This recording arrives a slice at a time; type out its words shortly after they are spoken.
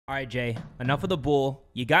All right, Jay, enough of the bull.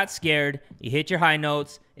 You got scared. You hit your high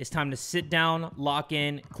notes. It's time to sit down, lock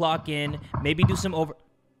in, clock in, maybe do some over...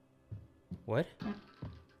 What?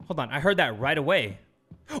 Hold on, I heard that right away.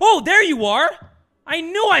 Oh, there you are! I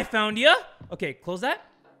knew I found you! Okay, close that.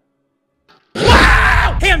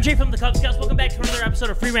 Wow! Hey, I'm Jay from the Kubz. Welcome back to another episode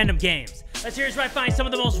of Free Random Games. A series where I find some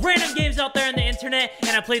of the most random games out there on the internet, and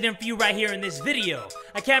I play them for you right here in this video.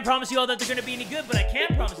 I can't promise you all that they're gonna be any good, but I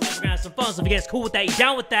can promise you that we're gonna have some fun. So if you guys cool with that, you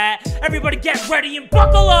down with that, everybody get ready and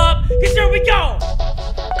buckle up, because here we go!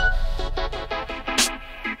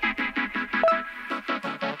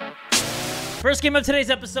 First game of today's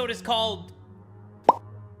episode is called...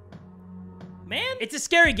 Man, it's a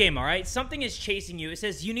scary game, all right? Something is chasing you. It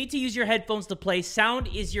says you need to use your headphones to play. Sound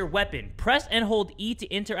is your weapon. Press and hold E to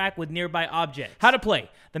interact with nearby objects. How to play.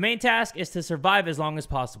 The main task is to survive as long as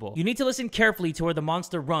possible. You need to listen carefully to where the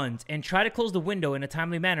monster runs and try to close the window in a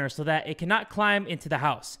timely manner so that it cannot climb into the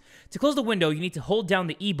house. To close the window, you need to hold down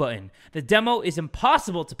the E button. The demo is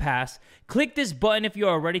impossible to pass. Click this button if you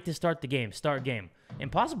are ready to start the game. Start game.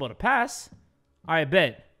 Impossible to pass? All right,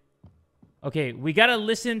 bet. Okay, we gotta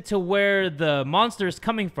listen to where the monster is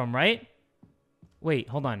coming from, right? Wait,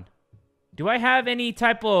 hold on. Do I have any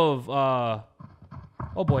type of, oh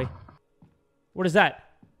boy. What is that?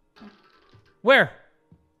 Where?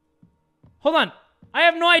 Hold on. I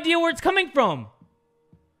have no idea where it's coming from.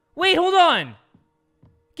 Wait, hold on.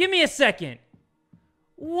 Give me a second.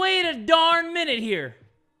 Wait a darn minute here.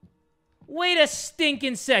 Wait a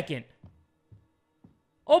stinking second.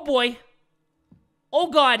 Oh boy. Oh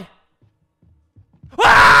God.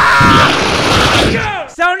 Ah!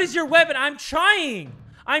 Sound is your weapon. I'm trying.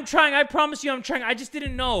 I promise you I'm trying. I just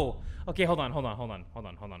didn't know. Okay, hold on.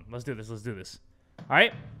 Let's do this. All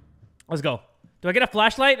right, let's go. Do I get a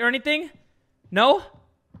flashlight or anything? No?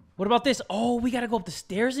 What about this? Oh, we gotta go up the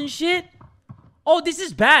stairs and shit? Oh, this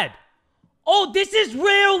is bad. Oh, this is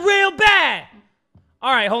real bad.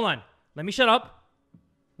 All right, hold on. Let me shut up.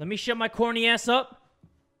 Let me shut my corny ass up.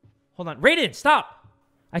 Hold on. Raiden, stop.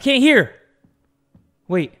 I can't hear.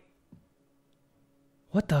 Wait.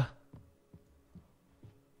 What the?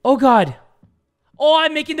 Oh, God. Oh,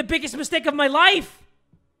 I'm making the biggest mistake of my life.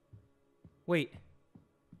 Wait.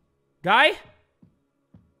 Guy?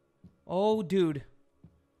 Oh, dude.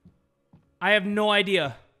 I have no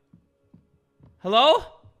idea. Hello?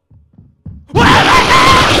 No,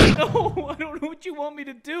 I don't know what you want me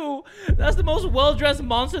to do. That's the most well-dressed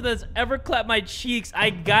monster that's ever clapped my cheeks. I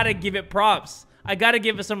gotta give it props. I gotta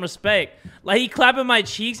give it some respect. Like, he clapping my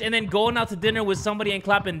cheeks and then going out to dinner with somebody and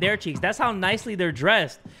clapping their cheeks. That's how nicely they're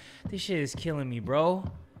dressed. This shit is killing me, bro.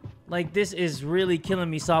 Like, this is really killing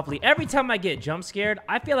me softly. Every time I get jump scared,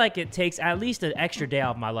 I feel like it takes at least an extra day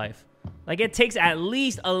out of my life. Like, it takes at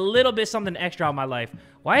least a little bit something extra out of my life.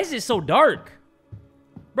 Why is it so dark?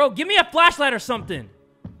 Bro, give me a flashlight or something.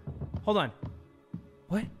 Hold on.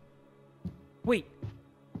 What? Wait.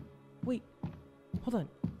 Hold on.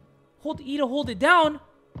 Hold E to hold it down?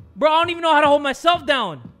 Bro, I don't even know how to hold myself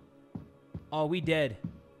down. Oh, we dead.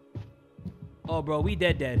 Oh, bro, we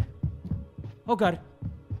dead. Oh, God.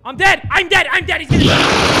 I'm dead. He's gonna...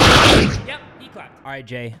 Yep, he clapped. All right,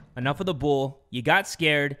 Jay, enough of the bull. You got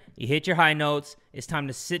scared. You hit your high notes. It's time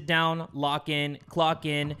to sit down, lock in, clock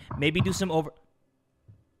in, maybe do some over...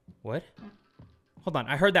 What? Hold on,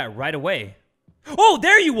 I heard that right away. Oh,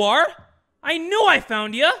 there you are. I knew I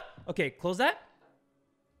found you. Okay, close that.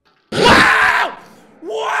 Wow!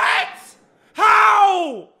 What?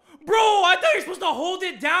 How? Bro, I thought you were supposed to hold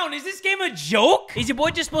it down. Is this game a joke? Is your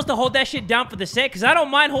boy just supposed to hold that shit down for the set? Because I don't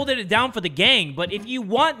mind holding it down for the gang. But if you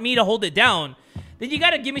want me to hold it down, then you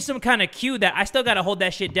got to give me some kind of cue that I still got to hold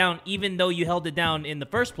that shit down even though you held it down in the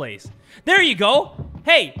first place. There you go.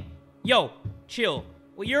 Hey, yo, chill.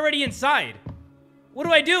 Well, you're already inside. What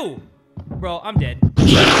do I do? Bro, I'm dead.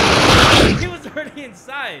 He was already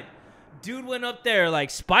inside. Dude went up there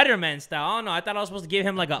like Spider-Man style. I don't know. I thought I was supposed to give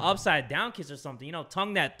him like an upside down kiss or something. You know,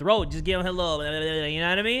 tongue that throat. Just give him a little, you know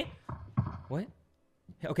what I mean? What?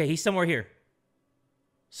 Okay, he's somewhere here.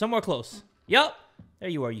 Somewhere close. Yup. There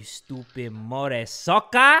you are, you stupid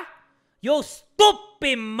moresoka. Yo,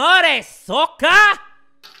 stupid moresoka.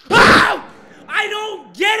 Ow! I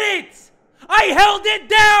don't get it. I held it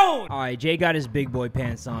down. All right, Jay got his big boy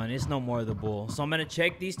pants on. It's no more of the bull. So I'm going to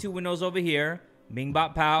check these two windows over here. Bing,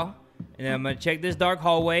 bop, pow. And then I'm going to check this dark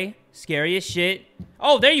hallway. Scary as shit.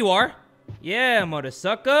 Oh, there you are. Yeah,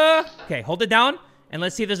 motherfucker. Okay, hold it down. And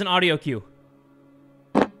let's see if there's an audio cue.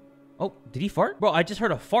 Oh, did he fart? Bro, I just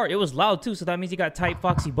heard a fart. It was loud, too. So that means he got tight,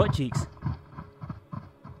 foxy butt cheeks.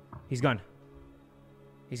 He's gone.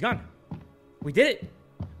 He's gone. We did it.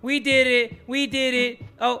 We did it. We did it.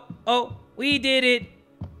 Oh, we did it.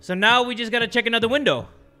 So now we just gotta check another window.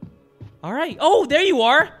 All right. Oh, there you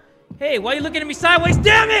are. Hey, why are you looking at me sideways?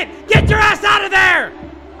 Damn it! Get your ass out of there!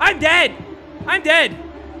 I'm dead. I'm dead.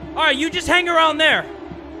 All right, you just hang around there.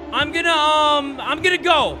 I'm gonna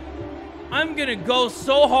go. I'm gonna go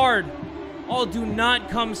so hard. Oh, do not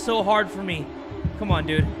come so hard for me. Come on,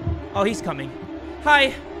 dude. Oh, he's coming.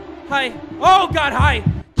 Hi. Hi. Oh, God, hi.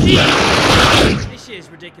 Jeez. This shit is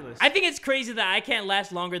ridiculous. I think it's crazy that I can't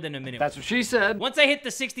last longer than a minute. That's what she said. Once I hit the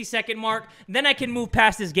 60-second mark, then I can move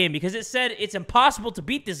past this game because it said it's impossible to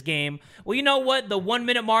beat this game. Well, you know what? The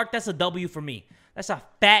 1-minute mark, that's a W for me. That's a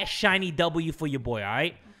fat, shiny W for your boy, all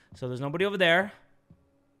right? So there's nobody over there.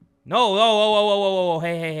 No, whoa.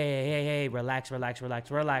 Hey, relax.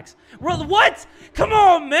 What? Come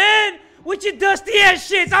on, man. With your dusty ass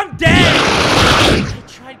shits, I'm dead. I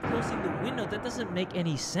tried closing the window. That doesn't make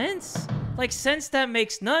any sense. Like, sense that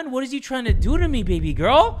makes none. What is you trying to do to me, baby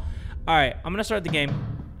girl? All right, I'm gonna start the game,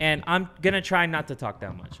 and I'm gonna try not to talk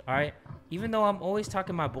that much, all right? Even though I'm always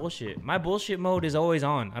talking my bullshit. My bullshit mode is always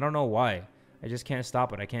on. I don't know why. I just can't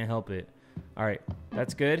stop it. I can't help it. All right,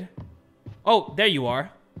 that's good. Oh, there you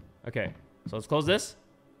are. Okay, so let's close this.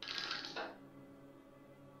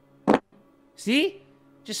 See?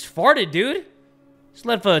 Just farted, dude. Just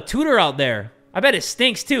left a tutor out there. I bet it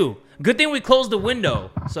stinks, too. Good thing we closed the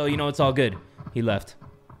window. So, you know, it's all good. He left.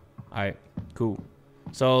 All right, cool.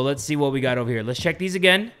 So, let's see what we got over here. Let's check these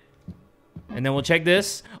again. And then we'll check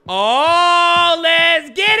this. Oh,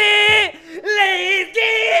 let's get it! Let's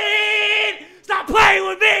get it! Stop playing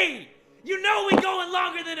with me! You know we going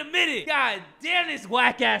longer than a minute. God damn this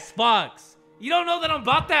whack-ass fox. You don't know that I'm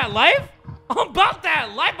about that life? I'm about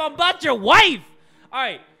that life. I'm about your wife. All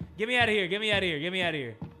right, get me out of here. Get me out of here. Get me out of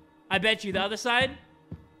here. I bet you the other side.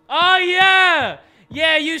 Oh, yeah.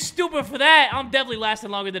 Yeah, you stupid for that. I'm definitely lasting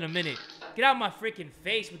longer than a minute. Get out of my freaking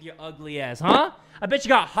face with your ugly ass, huh? I bet you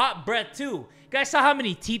got hot breath, too. You guys saw how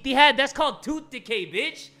many teeth he had? That's called tooth decay,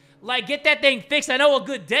 bitch. Like, get that thing fixed. I know a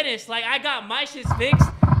good dentist. Like, I got my shits fixed.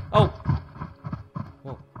 Oh.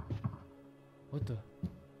 Whoa. What the?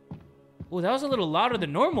 Oh, that was a little louder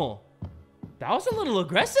than normal. That was a little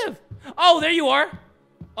aggressive. Oh, there you are.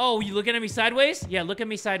 Oh, you looking at me sideways? Yeah, look at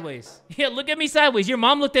me sideways. Yeah, look at me sideways. Your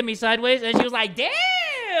mom looked at me sideways, and she was like,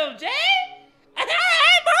 damn, Jay. Hey,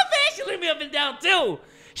 mom, she looked me up and down, too.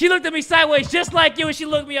 She looked at me sideways just like you, and she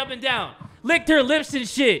looked me up and down. Licked her lips and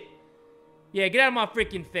shit. Yeah, get out of my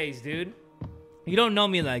freaking face, dude. You don't know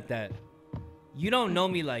me like that. You don't know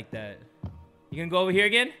me like that. You gonna go over here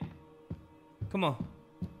again? Come on.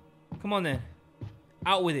 Come on, then.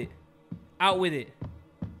 Out with it. Out with it.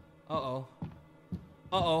 Uh-oh.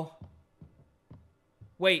 Uh-oh.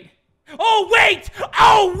 Wait. Oh, wait!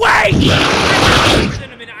 Oh, wait!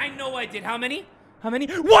 In a minute. I know I did. How many? How many?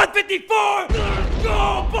 154! Let's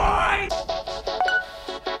go, boys!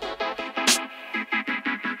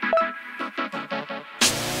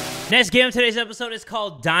 Next game of today's episode is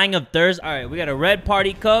called Dying of Thirst. All right, we got a red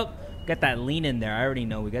party cup. Got that lean in there. I already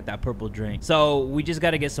know we got that purple drink. So we just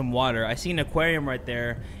got to get some water. I see an aquarium right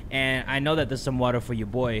there, and I know that there's some water for your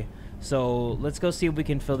boy. So let's go see if we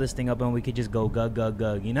can fill this thing up, and we could just go gug, gug,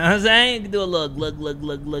 gug. You know what I'm saying? You can do a little glug, glug,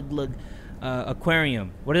 glug, glug, glug.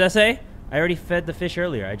 Aquarium. What did I say? I already fed the fish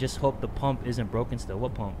earlier. I just hope the pump isn't broken still.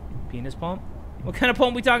 What pump? Penis pump? What kind of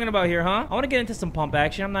pump we talking about here, huh? I want to get into some pump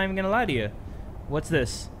action. I'm not even going to lie to you. What's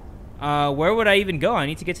this? Where would I even go? I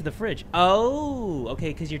need to get to the fridge. Oh, okay,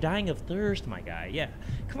 because you're dying of thirst, my guy. Yeah.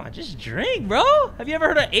 Come on, just drink, bro. Have you ever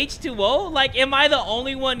heard of H2O? Like, am I the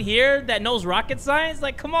only one here that knows rocket science?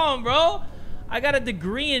 Like, come on, bro. I got a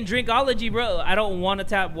degree in drinkology, bro. I don't want to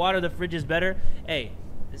tap water. The fridge is better. Hey,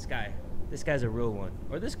 this guy's a real one.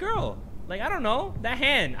 Or this girl. Like, I don't know. That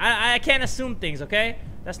hand. I can't assume things, okay?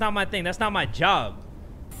 That's not my thing. That's not my job.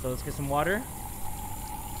 So let's get some water.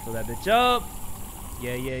 Fill that bitch up.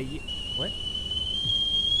 Yeah. What?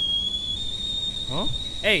 Huh?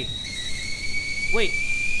 Hey. Wait.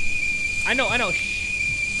 I know.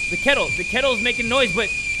 The kettle's making noise, but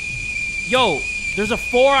yo, there's a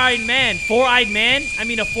four-eyed man. Four-eyed man? I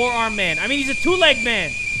mean a four-armed man. I mean he's a two-legged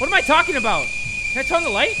man. What am I talking about? Can I turn on the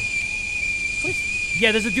light?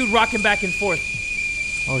 Yeah, there's a dude rocking back and forth.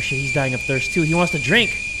 Oh shit, he's dying of thirst too. He wants to drink.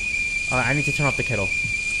 I need to turn off the kettle.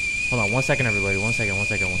 Hold on, 1 second, everybody. 1 second.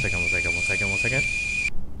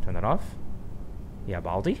 Turn that off. Yeah,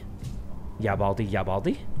 Baldi.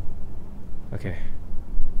 Okay.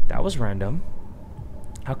 That was random.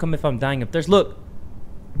 How come if I'm dying of thirst? Look.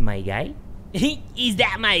 My guy? Is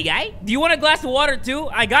that my guy? Do you want a glass of water too?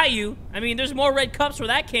 I got you. I mean, there's more red cups where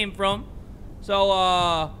that came from. So,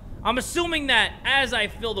 I'm assuming that as I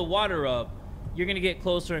fill the water up, you're gonna get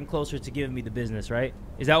closer and closer to giving me the business, right?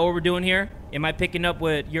 Is that what we're doing here? Am I picking up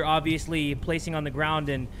what you're obviously placing on the ground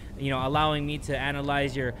and, you know, allowing me to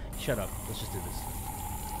analyze your... Shut up. Let's just do this.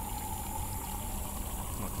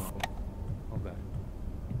 Come on, come on. Oh, God.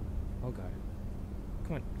 Oh, God.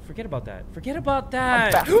 Come on. Forget about that. Forget about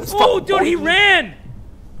that. Oh, dude, he ran.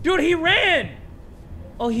 Dude, he ran.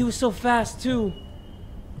 Oh, he was so fast, too.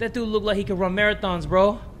 That dude looked like he could run marathons,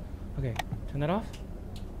 bro. Okay, turn that off.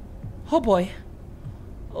 Oh, boy.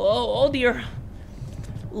 Oh, dear.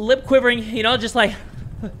 Lip quivering, you know, just like...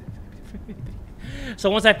 So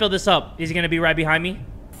once I fill this up, is he gonna be right behind me?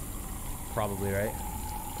 Probably, right?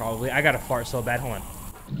 Probably. I gotta fart so bad. Hold on.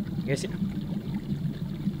 You guys see?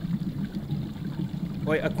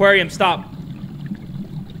 Wait, aquarium, stop.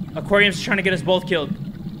 Aquarium's trying to get us both killed.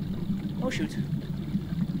 Oh, shoot.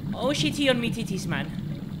 Oh, shitty on me titties, man.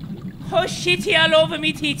 Oh, shitty all over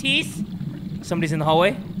me titties. Somebody's in the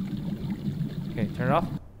hallway. Okay, turn it off.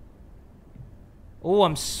 Oh,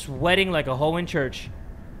 I'm sweating like a hoe in church.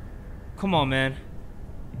 Come on, man.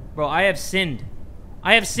 Bro, I have sinned.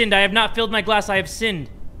 I have sinned. I have not filled my glass. I have sinned.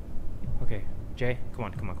 Okay, Jay, come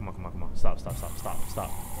on, come on, come on, come on, come on. Stop, stop, stop, stop,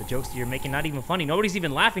 stop. The jokes that you're making not even funny. Nobody's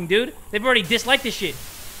even laughing, dude. They've already disliked this shit.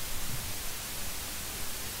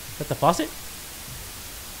 Is that the faucet?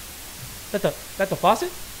 That the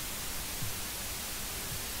faucet?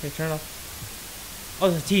 Okay, turn it off.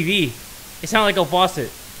 Oh, it's a TV. It sounded like a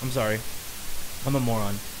faucet. I'm sorry. I'm a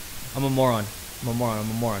moron. I'm a moron. I'm a moron. I'm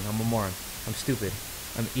a moron. I'm a moron. I'm stupid.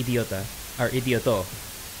 I'm idiota. Or idioto.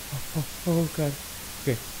 Oh, God.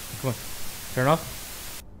 Okay, come on. Turn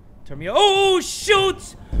off. Turn me off. Oh,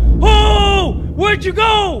 shoot! Oh! Where'd you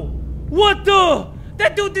go? What the?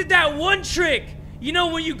 That dude did that one trick. You know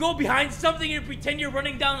when you go behind something and pretend you're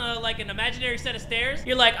running down like an imaginary set of stairs?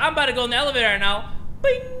 You're like, I'm about to go in the elevator right now.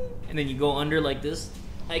 Bing! And then you go under like this.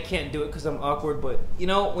 I can't do it because I'm awkward, but you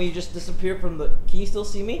know, when you just disappear from the... Can you still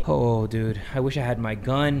see me? Oh, dude, I wish I had my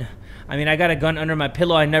gun. I mean, I got a gun under my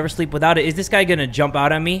pillow. I never sleep without it. Is this guy gonna jump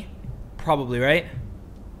out at me? Probably, right?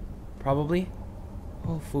 Probably.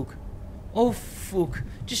 Oh, Fook. Oh, Fook.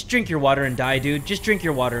 Just drink your water and die, dude. Just drink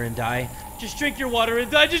your water and die. Just drink your water and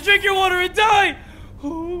die. Just drink your water and die!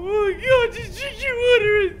 Oh my God, just drink your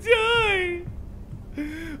water and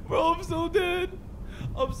die! Bro, I'm so dead.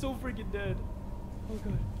 I'm so freaking dead. Oh,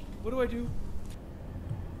 God. What do I do?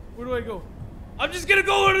 Where do I go? I'm just gonna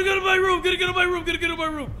go. I'm gonna go to my room. Gonna go to my room. Gonna go to my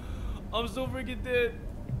room. I'm so freaking dead.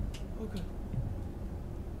 Oh, God.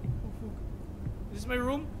 Oh, fuck. Is this my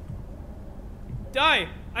room? Die.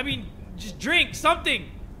 I mean, just drink something.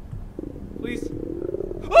 Please.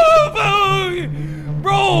 Oh, fuck.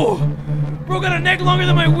 Bro. Bro got a neck longer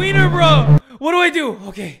than my wiener, bro. What do I do?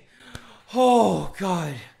 Okay. Oh,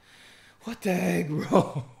 God. What the heck,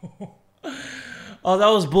 bro? Oh, that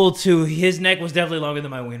was bull too. His neck was definitely longer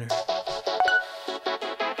than my wiener.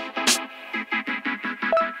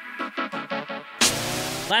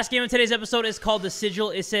 Last game of today's episode is called The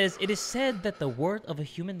Sigil. It says, it is said that the worth of a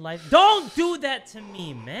human life... Don't do that to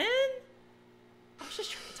me, man! I was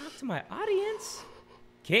just trying to talk to my audience.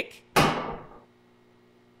 Kick?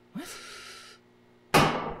 What?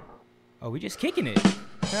 Oh, we just kicking it.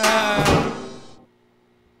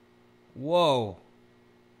 Whoa.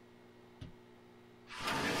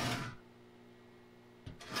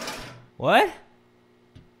 What?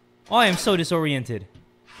 Oh, I am so disoriented.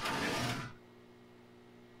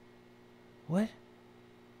 What?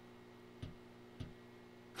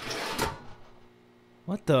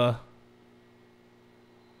 What the?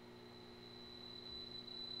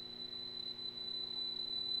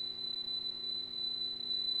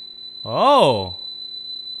 Oh.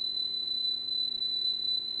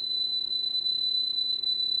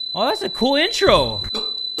 Oh, that's a cool intro.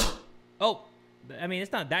 Oh. I mean,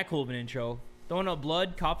 it's not that cool of an intro. Throwing up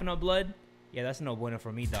blood, coughing up blood. Yeah, that's no bueno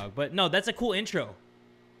for me, dog. But no, that's a cool intro.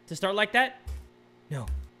 To start like that? No.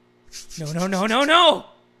 No, no, no, no, no!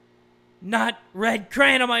 Not red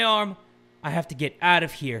crayon on my arm. I have to get out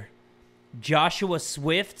of here. Joshua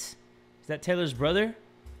Swift? Is that Taylor's brother?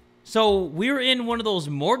 So, we were in one of those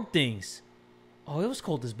morgue things. Oh, it was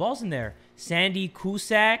cold as balls in there. Sandy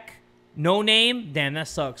Cusack. No name? Damn, that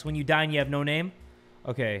sucks. When you die and you have no name.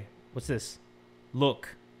 Okay, what's this?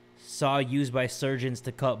 Look, saw used by surgeons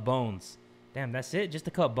to cut bones. Damn, that's it? Just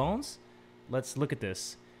to cut bones? Let's look at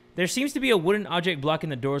this. There seems to be a wooden object blocking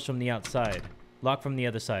the doors from the outside. Lock from the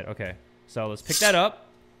other side. Okay, so let's pick that up.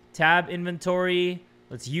 Tab, inventory.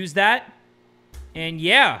 Let's use that. And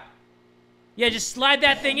yeah. Yeah, just slide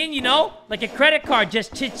that thing in, you know? Like a credit card,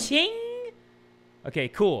 just cha-ching. Okay,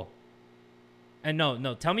 cool. And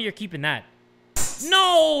no, tell me you're keeping that.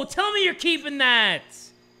 No, tell me you're keeping that.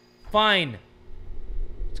 Fine.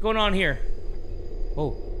 What's going on here?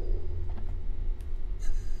 Oh.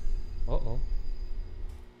 Uh-oh.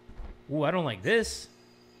 Ooh, I don't like this.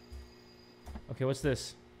 Okay, what's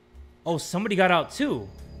this? Oh, somebody got out too.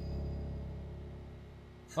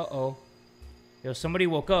 Uh-oh. Yo, somebody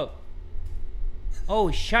woke up. Oh,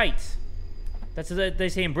 shite. That's what they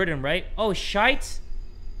say in Britain, right? Oh, shite?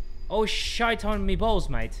 Oh, shite on me balls,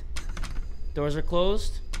 mate. Doors are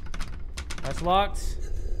closed. That's locked.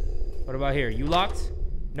 What about here? You locked?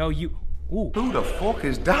 No, you... Ooh. Who the fuck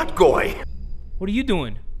is that guy? What are you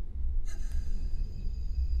doing?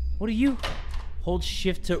 What are you... Hold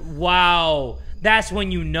shift to... Wow. That's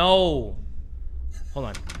when you know. Hold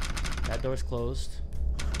on. That door's closed.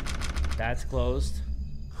 That's closed.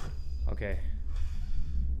 Okay.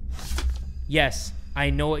 Yes, I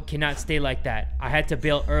know it cannot stay like that. I had to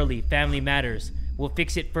bail early. Family matters. We'll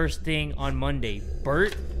fix it first thing on Monday.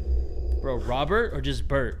 Bert? Bro, Robert or just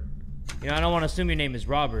Bert? You know, I don't want to assume your name is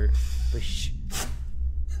Robert, but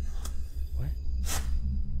What?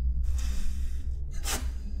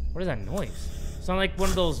 What is that noise? Sound like one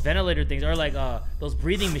of those ventilator things, or like those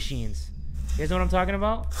breathing machines. You guys know what I'm talking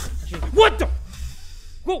about? What the?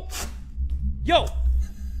 Whoa! Yo!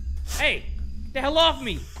 Hey! Get the hell off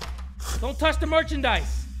me! Don't touch the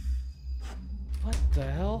merchandise! What the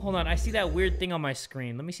hell? Hold on, I see that weird thing on my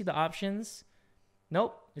screen. Let me see the options.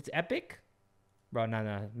 Nope, it's epic? Bro,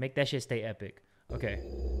 nah. Make that shit stay epic. Okay,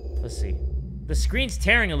 let's see. The screen's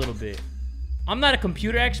tearing a little bit. I'm not a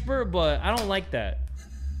computer expert, but I don't like that.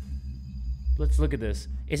 Let's look at this.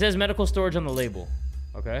 It says medical storage on the label.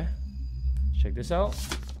 Okay. Check this out.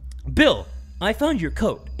 Bill, I found your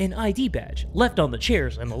coat and ID badge left on the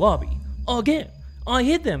chairs in the lobby. Again, I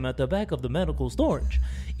hid them at the back of the medical storage.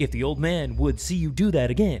 If the old man would see you do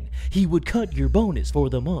that again, he would cut your bonus for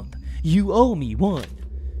the month. You owe me 1.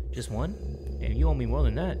 Just 1? Damn, you owe me more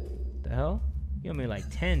than that. The hell? You owe me like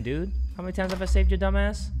 10, dude. How many times have I saved your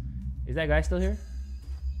dumbass? Is that guy still here?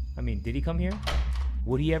 I mean, did he come here?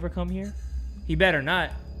 Would he ever come here? He better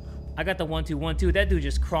not. I got the 1-2-1-2. That dude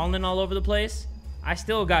just crawling all over the place. I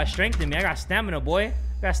still got strength in me. I got stamina, boy.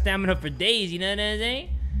 I got stamina for days, you know what I'm saying?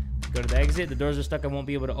 Go to the exit. The doors are stuck. I won't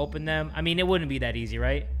be able to open them. I mean, it wouldn't be that easy,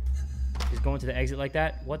 right? Just going to the exit like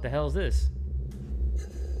that. What the hell is this?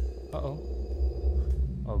 Uh-oh.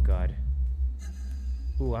 Oh, God.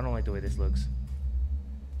 Ooh, I don't like the way this looks.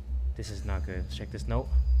 This is not good. Let's check this note.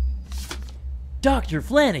 Dr.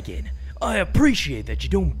 Flanagan, I appreciate that you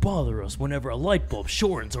don't bother us whenever a light bulb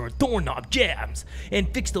shortens or a doorknob jams, and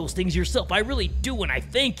fix those things yourself. I really do, and I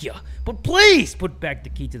thank you. But please put back the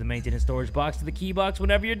key to the maintenance storage box to the key box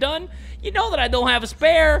whenever you're done. You know that I don't have a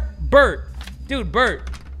spare. Bert. Dude, Bert.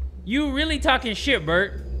 You really talking shit,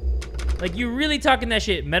 Bert. Like, you really talking that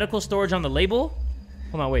shit. Medical storage on the label?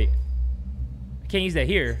 Hold on, wait. I can't use that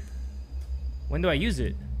here. When do I use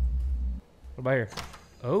it? What about here?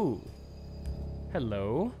 Oh.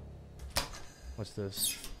 Hello. What's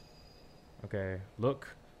this? Okay, look.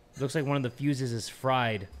 Looks like one of the fuses is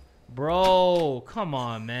fried. Bro, come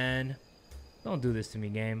on, man. Don't do this to me,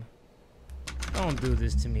 game. Don't do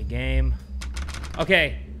this to me, game.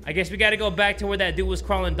 Okay, I guess we gotta go back to where that dude was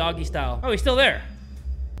crawling doggy style. Oh, he's still there.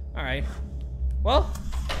 All right. Well,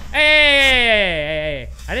 hey.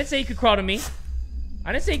 I didn't say you could crawl to me.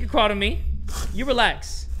 I didn't say you could crawl to me. You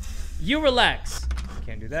relax. You relax.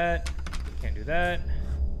 Can't do that. Can't do that.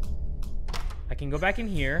 I can go back in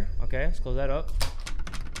here. Okay, let's close that up.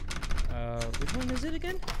 Which one is it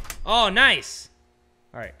again? Oh, nice.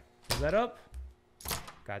 All right, close that up.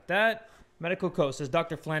 Got that. Medical code says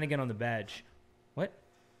Dr. Flanagan on the badge. What?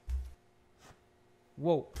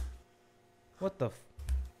 Whoa. What the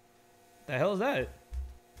hell is that?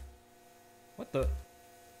 What the?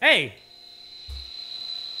 Hey!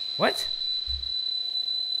 What?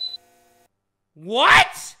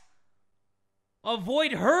 What?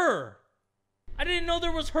 Avoid her. I didn't know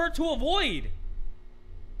there was her to avoid.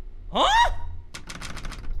 Huh?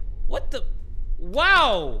 What the?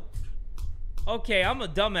 Wow. Okay, I'm a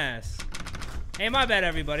dumbass. Hey, my bad,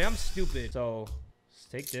 everybody. I'm stupid. So, let's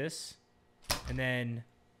take this. And then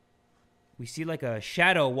we see like a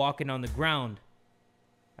shadow walking on the ground.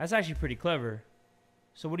 That's actually pretty clever.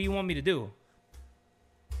 So what do you want me to do?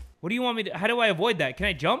 What do you want me to... How do I avoid that? Can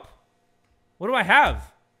I jump? What do I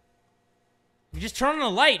have? You just turn on the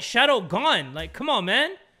light. Shadow gone. Like, come on,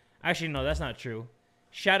 man. Actually, no, that's not true.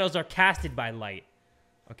 Shadows are casted by light.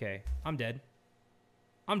 Okay, I'm dead.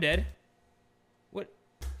 I'm dead. What?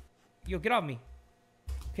 Yo, get off me.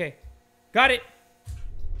 Okay, got it.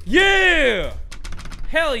 Yeah!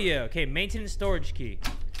 Hell yeah. Okay, maintenance storage key.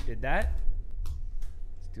 Did that.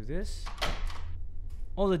 Let's do this.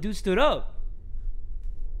 Oh, the dude stood up.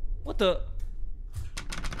 What the?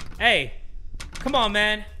 Hey. Come on,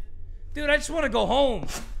 man. Dude, I just want to go home.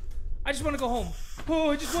 I just want to go home. Oh,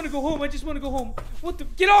 I just want to go home. I just want to go home. What the?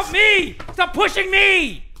 Get off me! Stop pushing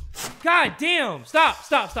me! God damn. Stop,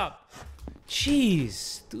 stop, stop.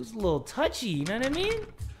 Jeez. Dude's a little touchy, you know what I mean?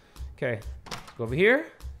 Okay. Let's go over here.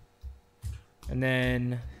 And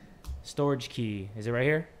then storage key. Is it right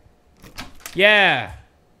here? Yeah.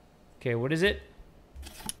 Okay, what is it?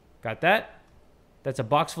 Got that? That's a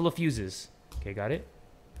box full of fuses. Okay, got it.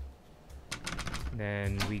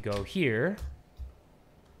 Then we go here.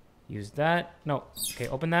 Use that. No. Okay,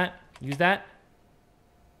 open that. Use that.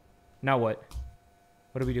 Now what?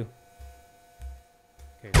 What do we do?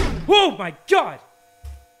 Okay. Whoa, my God!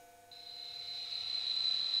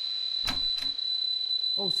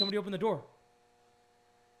 Oh, somebody opened the door.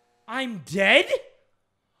 I'm dead?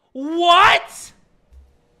 What?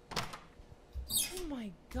 Oh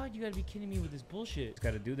my God, you gotta be kidding me with this bullshit.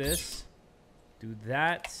 Gotta do this. Do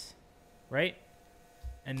that. Right?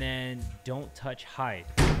 And then don't touch hide.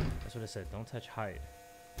 That's what it said. Don't touch hide.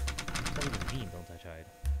 What does that even mean, don't touch hide?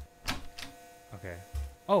 Okay.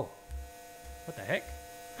 Oh. What the heck?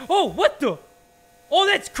 Oh, what the? Oh,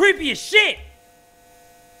 that's creepy as shit!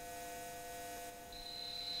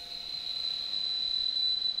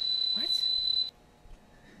 What?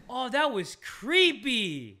 Oh, that was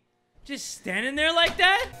creepy. Just standing there like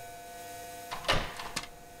that?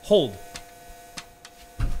 Hold.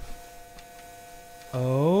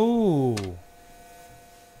 Oh.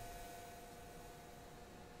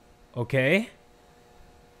 Okay.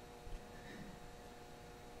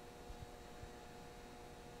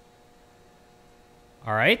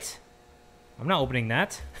 All right. I'm not opening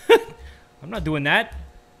that. I'm not doing that.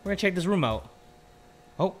 We're gonna check this room out.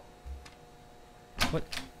 Oh. What?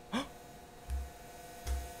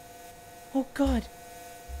 Oh God.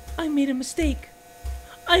 I made a mistake.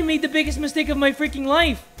 I made the biggest mistake of my freaking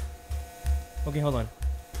life. Okay, hold on.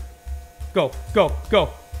 Go, go, go.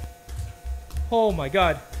 Oh my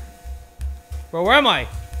God. Bro, where am I?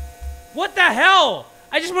 What the hell?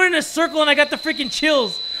 I just went in a circle and I got the freaking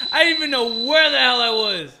chills. I didn't even know where the hell I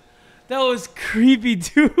was. That was creepy,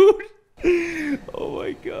 dude. Oh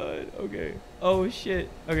my God. Okay. Oh shit.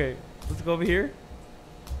 Okay. Let's go over here.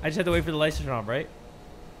 I just have to wait for the lights to turn on, right?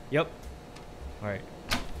 Yep. All right.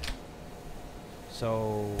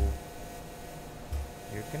 So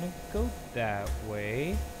you're gonna go that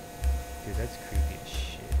way. Dude, that's creepy as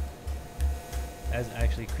shit. That's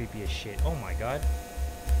actually creepy as shit. Oh my God.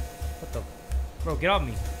 What the? Bro, get off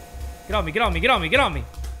me. Get off me, get off me, get off me, get off me.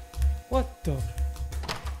 What the?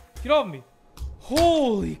 Get off me.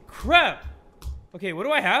 Holy crap. Okay, what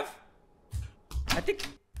do I have? I think...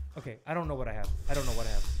 Okay, I don't know what I have. I don't know what I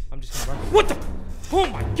have. I'm just gonna run. What the? Oh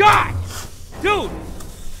my God! Dude!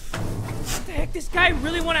 What the heck? This guy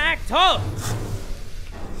really want to act tough.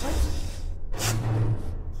 What?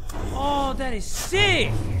 Oh, that is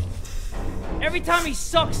sick. Every time he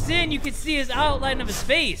sucks in, you can see his outline of his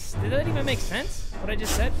face. Did that even make sense? What I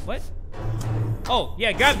just said? What? Oh,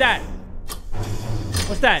 yeah, grab that.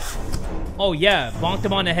 What's that? Oh, yeah, bonked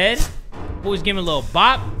him on the head. Always giving a little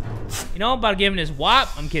bop. You know, about to give him his whop.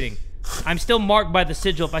 I'm kidding. I'm still marked by the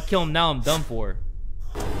sigil. If I kill him now, I'm done for.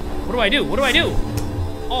 What do I do? What do I do?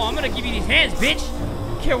 Oh, I'm gonna give you these hands, bitch.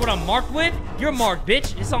 I don't care what I'm marked with. You're marked,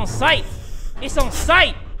 bitch. It's on sight. It's on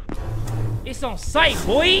sight. It's on sight,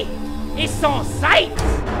 boy. It's on sight.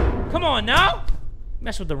 Come on now.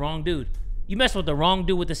 Mess with the wrong dude. You messed with the wrong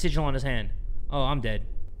dude with the sigil on his hand. Oh, I'm dead.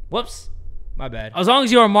 Whoops. My bad. As long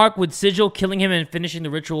as you are marked with sigil, killing him and finishing the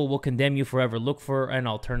ritual will condemn you forever. Look for an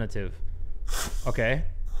alternative. Okay.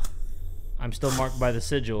 I'm still marked by the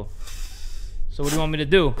sigil. So what do you want me to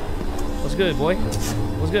do? What's good, boy?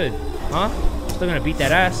 What's good? Huh? I'm still gonna beat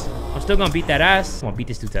that ass. I'm still gonna beat that ass. I'm gonna beat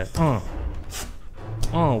this dude's ass.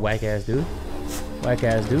 Oh, whack ass dude. Whack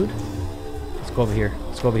ass dude. Let's go over here.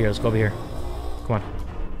 Let's go over here. Let's go over here. Come on.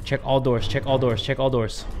 Check all doors. Check all doors. Check all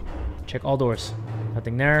doors. Check all doors.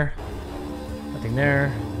 Nothing there. Nothing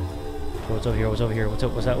there. So what's over here? What's over here? What's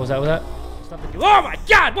up? What's that? What's that? What's that? Stop the dude. Oh my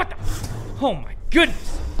God! What the? Oh my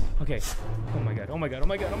goodness. Okay. Oh my God. Oh my God. Oh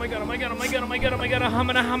my God. Oh my God. Oh my God. Oh my God. Oh my God. Oh my God.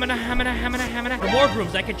 Hamana. The morgue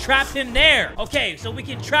rooms. I could trap him there. Okay, so we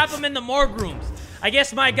can trap him in the morgue rooms. I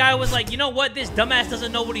guess my guy was like, you know what? This dumbass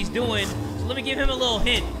doesn't know what he's doing. So let me give him a little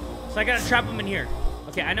hint. So I gotta trap him in here.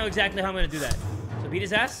 Okay, I know exactly how I'm gonna do that. So beat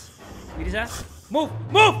his ass. Beat his ass. Move!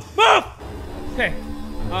 Move! Move! Okay.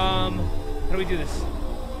 How do we do this?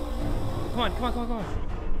 Come on, come on, come on, come on.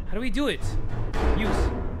 How do we do it? Use.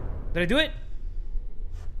 Did I do it?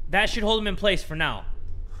 That should hold him in place for now.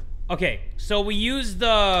 Okay, so we used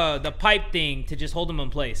the pipe thing to just hold him in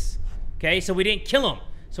place. Okay, so we didn't kill him.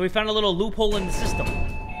 So we found a little loophole in the system.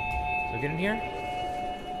 So get in here?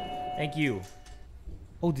 Thank you.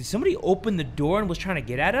 Oh, did somebody open the door and was trying to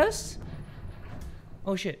get at us?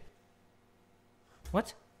 Oh, shit.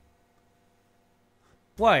 What?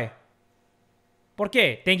 Why? ¿Por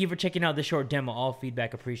qué? Thank you for checking out this short demo. All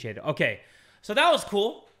feedback appreciated. Okay, so that was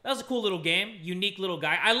cool. That was a cool little game. Unique little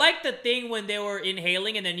guy. I like the thing when they were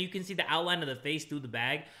inhaling and then you can see the outline of the face through the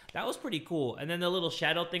bag. That was pretty cool. And then the little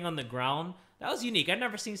shadow thing on the ground. That was unique. I've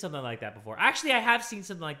never seen something like that before. Actually, I have seen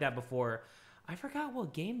something like that before. I forgot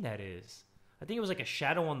what game that is. I think it was like a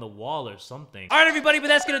shadow on the wall or something. All right, everybody, but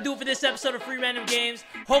that's going to do it for this episode of Free Random Games.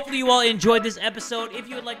 Hopefully you all enjoyed this episode. If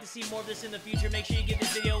you would like to see more of this in the future, make sure you give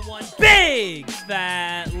this video one big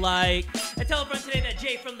fat like. And tell a friend today that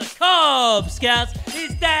Jay from the Kubz Scouts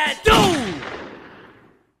is that dude.